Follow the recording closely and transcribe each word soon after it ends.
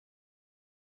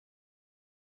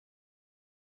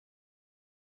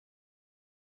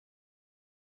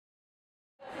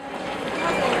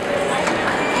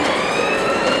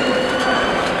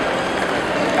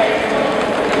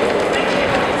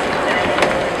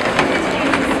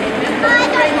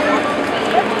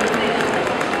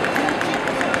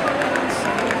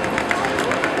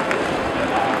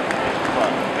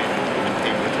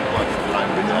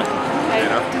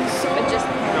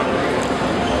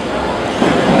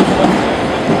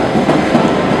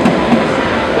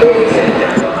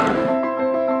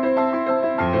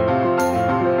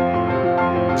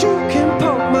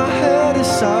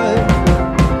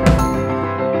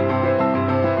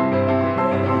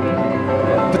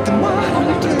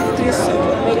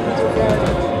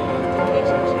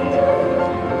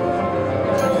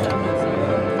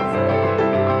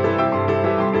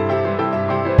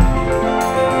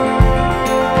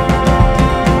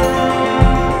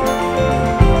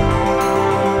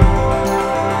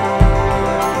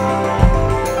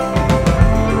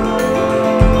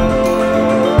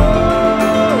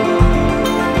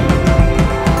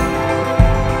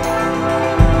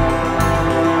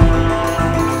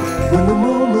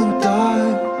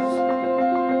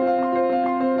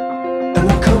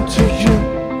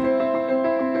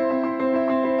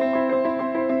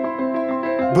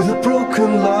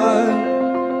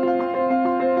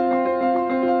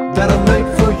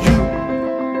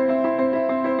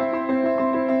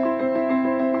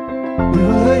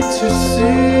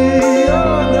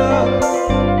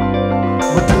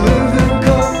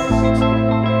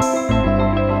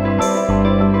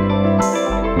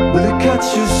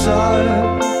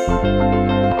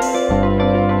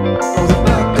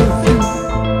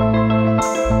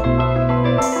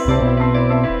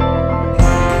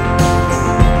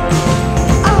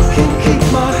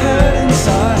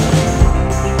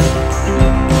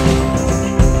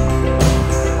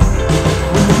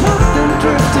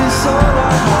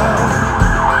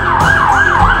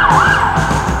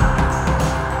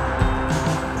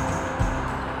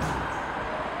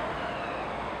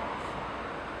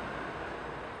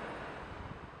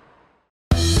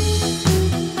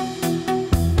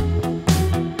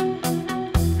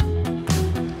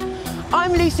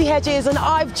Lucy Hedges and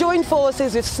I've joined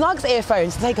forces with Snugs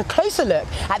Earphones to take a closer look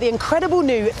at the incredible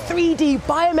new 3D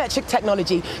biometric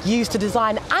technology used to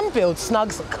design and build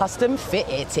Snugs Custom Fit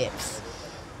ear tips.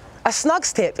 A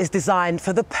Snugs tip is designed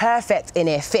for the perfect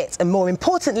in-ear fit, and more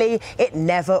importantly, it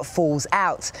never falls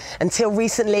out. Until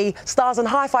recently, stars and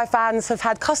hi-fi fans have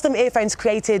had custom earphones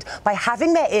created by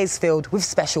having their ears filled with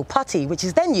special putty, which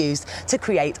is then used to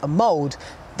create a mould.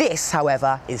 This,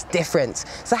 however, is different.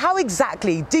 So how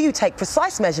exactly do you take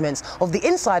precise measurements of the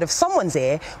inside of someone's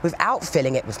ear without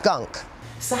filling it with gunk?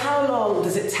 So how long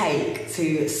does it take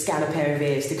to scan a pair of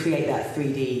ears to create that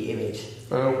 3D image?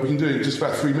 We can do it in just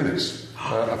about 3 minutes.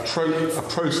 A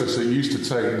processor used to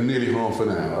take nearly half an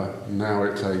hour, now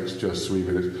it takes just 3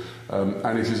 minutes.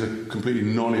 And it is a completely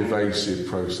non-invasive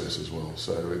process as well,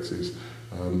 so it is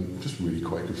just really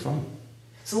quite good fun.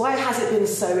 So why has it been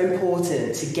so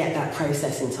important to get that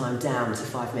processing time down to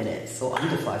 5 minutes or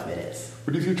under 5 minutes?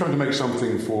 But if you're trying to make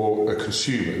something for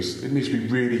consumers, it needs to be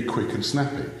really quick and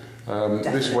snappy.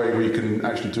 This way we can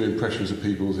actually do impressions of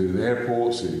people in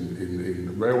airports,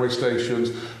 in railway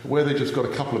stations, where they've just got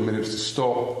a couple of minutes to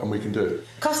stop and we can do it.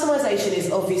 Customisation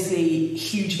is obviously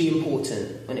hugely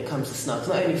important when it comes to Snugs,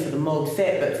 not only for the mould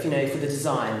fit, but for the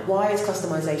design. Why is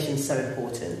customisation so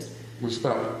important? Well, it's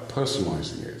about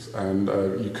personalising it, and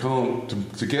you can't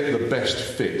to get the best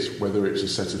fit, whether it's a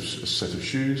set of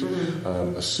shoes,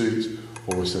 a suit,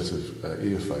 or a set of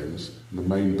earphones. The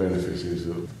main benefit is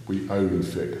that we own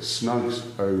fit. Snugs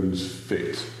owns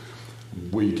fit.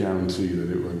 We guarantee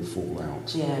that it won't fall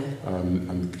out. Yeah.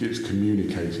 And it's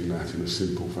communicating that in a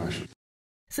simple fashion.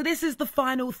 So this is the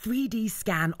final 3D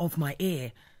scan of my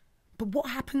ear. But what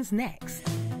happens next?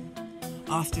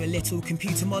 After a little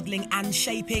computer modelling and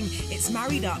shaping, it's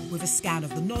married up with a scan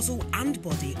of the nozzle and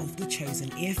body of the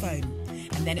chosen earphone.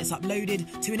 And then it's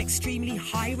uploaded to an extremely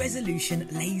high-resolution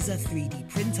laser 3D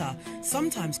printer,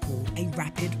 sometimes called a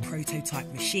rapid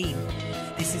prototype machine.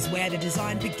 This is where the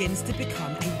design begins to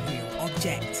become a real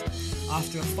object.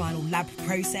 After a final lab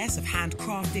process of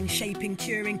handcrafting, shaping,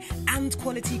 curing and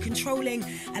quality controlling,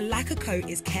 a lacquer coat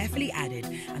is carefully added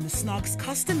and the Snugs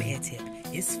Custom Ear Tip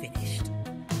is finished.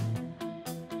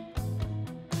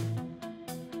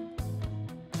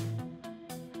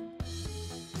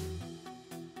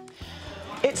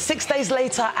 It's 6 days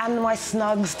later and my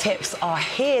Snugs tips are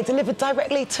here, delivered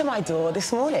directly to my door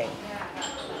this morning.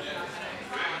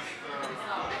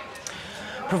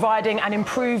 Providing an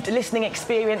improved listening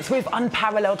experience with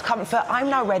unparalleled comfort, I'm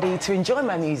now ready to enjoy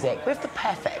my music with the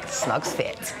perfect Snugs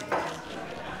fit.